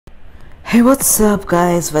Hey, what's up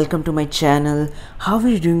guys, welcome to my channel. How are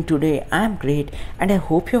you doing today? I'm great and I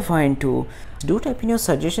hope you're fine too. Do type in your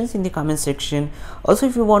suggestions in the comment section. Also,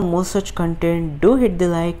 if you want more such content, do hit the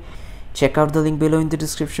like. Check out the link below in the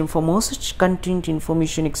description for more such content,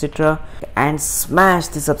 information, etc. And smash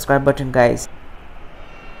the subscribe button guys.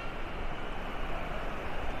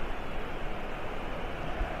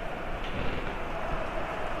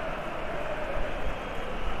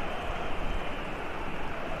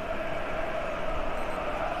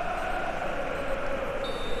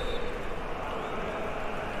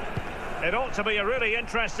 It ought to be a really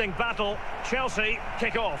interesting battle. Chelsea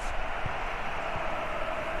kick off.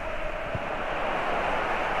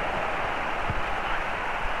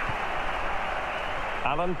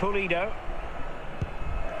 Alan Pulido.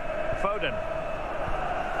 Foden.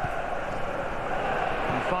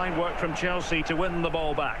 And fine work from Chelsea to win the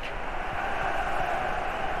ball back.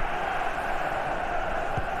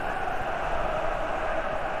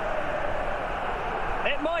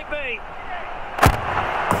 It might be.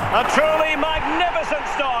 A truly magnificent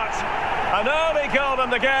start. An early goal in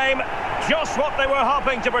the game, just what they were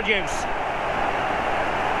hoping to produce.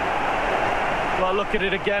 Well, look at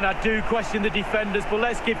it again. I do question the defenders, but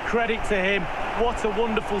let's give credit to him. What a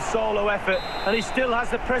wonderful solo effort. And he still has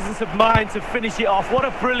the presence of mind to finish it off. What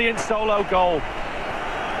a brilliant solo goal.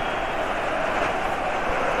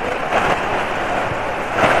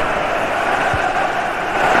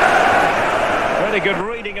 Really good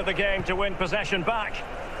reading of the game to win possession back.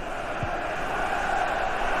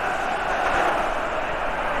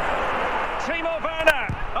 Timo Werner.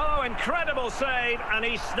 Oh, incredible save, and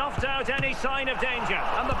he snuffed out any sign of danger.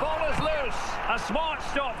 And the ball is loose. A smart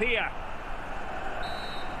stop here.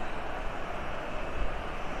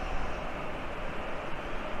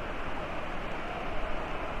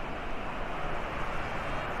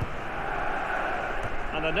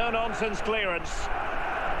 And a no-nonsense clearance.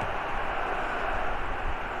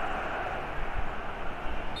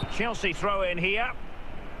 Chelsea throw in here.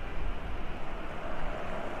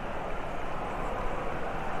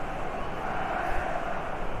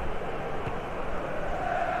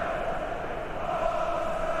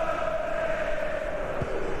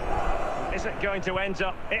 Is it going to end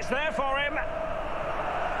up? It's there for him.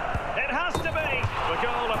 It has to be. The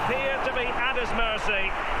goal appeared to be at his mercy,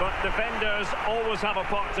 but defenders always have a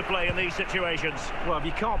part to play in these situations. Well, if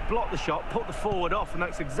you can't block the shot, put the forward off, and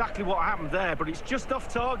that's exactly what happened there, but it's just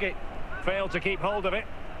off target. Failed to keep hold of it.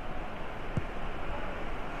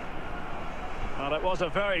 Well, it was a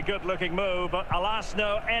very good-looking move, but alas,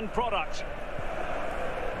 no end product.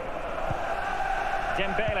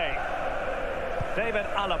 Dembele. David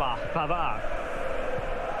Alaba, Pavard.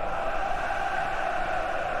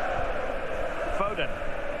 Foden.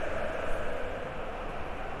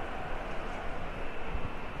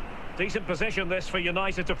 Decent position this for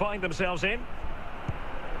United to find themselves in.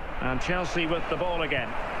 And Chelsea with the ball again.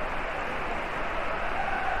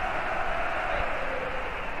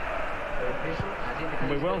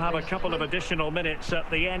 We will have a couple of additional minutes at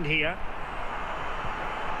the end here.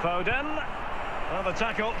 Foden. Well, the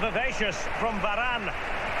tackle, vivacious from Varane.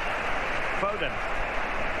 Foden.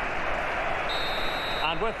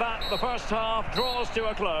 And with that, the first half draws to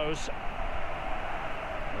a close.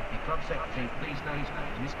 The club secretary, please note,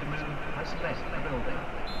 Mr. Moon has left the building.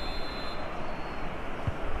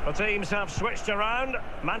 The teams have switched around.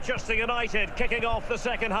 Manchester United kicking off the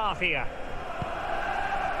second half here.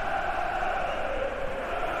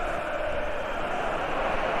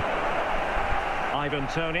 Ivan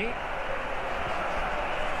Toney.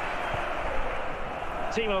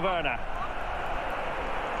 Timo Werner.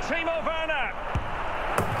 Timo Werner.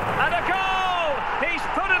 And a goal! He's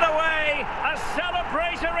put it away. A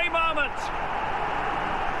celebratory moment.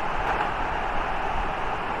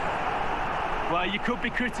 Well, you could be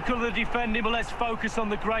critical of the defending, but let's focus on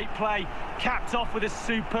the great play. Capped off with a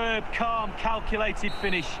superb, calm, calculated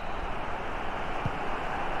finish.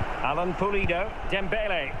 Alan Pulido.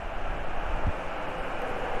 Dembele.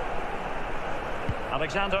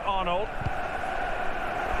 Alexander-Arnold.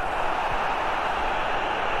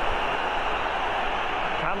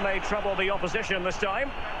 Can they trouble the opposition this time?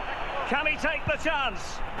 Can he take the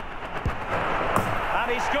chance? And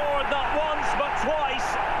he scored not once but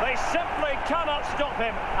twice. They simply cannot stop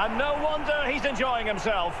him, and no wonder he's enjoying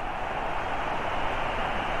himself.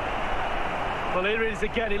 Well, here it is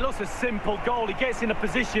again. It looks a simple goal. He gets in a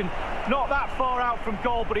position not that far out from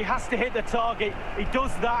goal, but he has to hit the target. He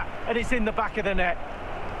does that, and it's in the back of the net.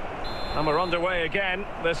 And we're underway again.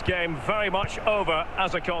 This game very much over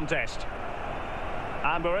as a contest.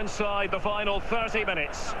 And we're inside the final 30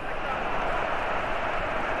 minutes.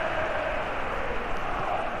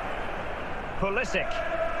 Pulisic.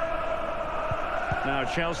 Now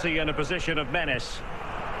Chelsea in a position of menace.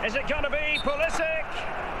 Is it going to be Pulisic?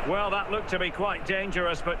 Well, that looked to be quite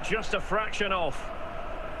dangerous, but just a fraction off.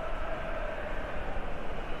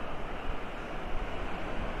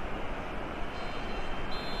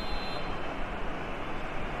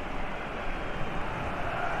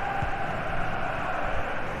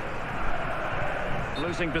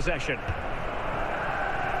 Losing possession.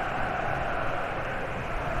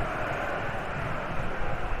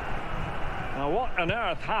 Now, what on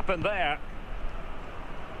earth happened there?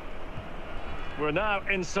 We're now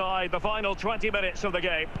inside the final 20 minutes of the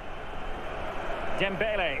game.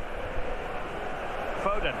 Dembele.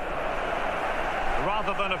 Foden.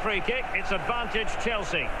 Rather than a free kick, it's advantage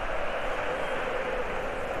Chelsea.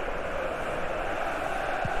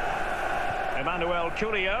 Emmanuel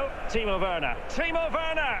Coolio, Timo Werner. Timo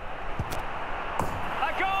Werner!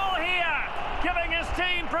 A goal here! Giving his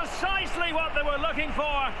team precisely what they were looking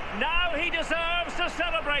for. Now he deserves to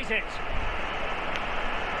celebrate it.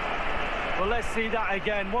 Well, let's see that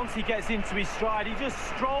again. Once he gets into his stride, he just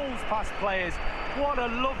strolls past players. What a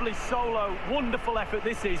lovely solo. Wonderful effort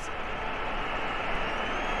this is.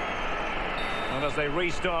 And as they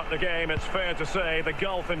restart the game, it's fair to say the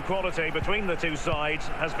gulf in quality between the two sides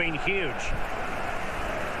has been huge.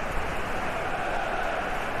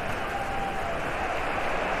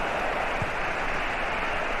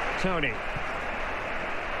 Tony.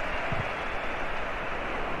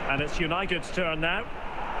 And it's United's turn now.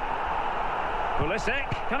 Pulisic,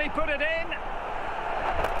 can he put it in?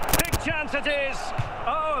 Big chance it is.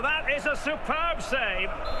 Oh, that is a superb save.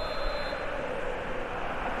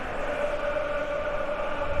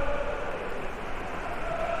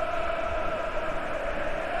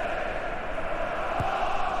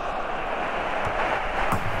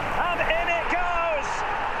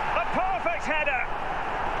 Header.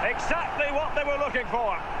 Exactly what they were looking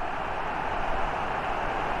for.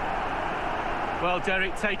 Well,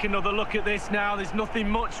 Derek, take another look at this now. There's nothing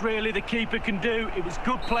much really the keeper can do. It was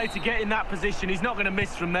good play to get in that position. He's not going to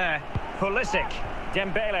miss from there. Pulisic,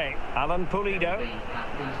 Dembele, Alan Pulido. At least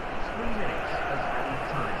 3 minutes as added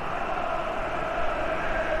time.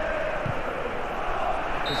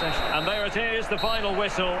 And there it is, the final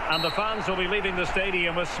whistle, and the fans will be leaving the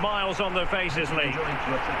stadium with smiles on their faces, Lee. Enjoying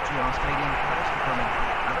your trip to our stadium. Thanks for coming.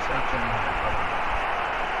 Have a safe journey. Bye-bye.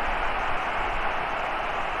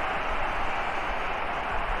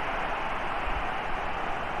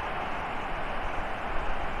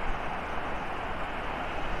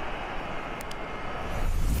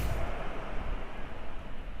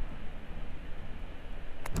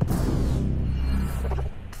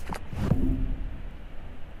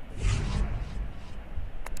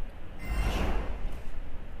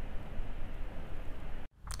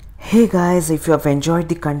 Hey guys, if you have enjoyed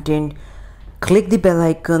the content, click the bell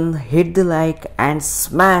icon, hit the like and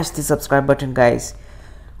smash the subscribe button guys.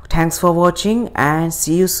 Thanks for watching and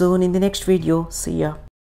see you soon in the next video. See ya.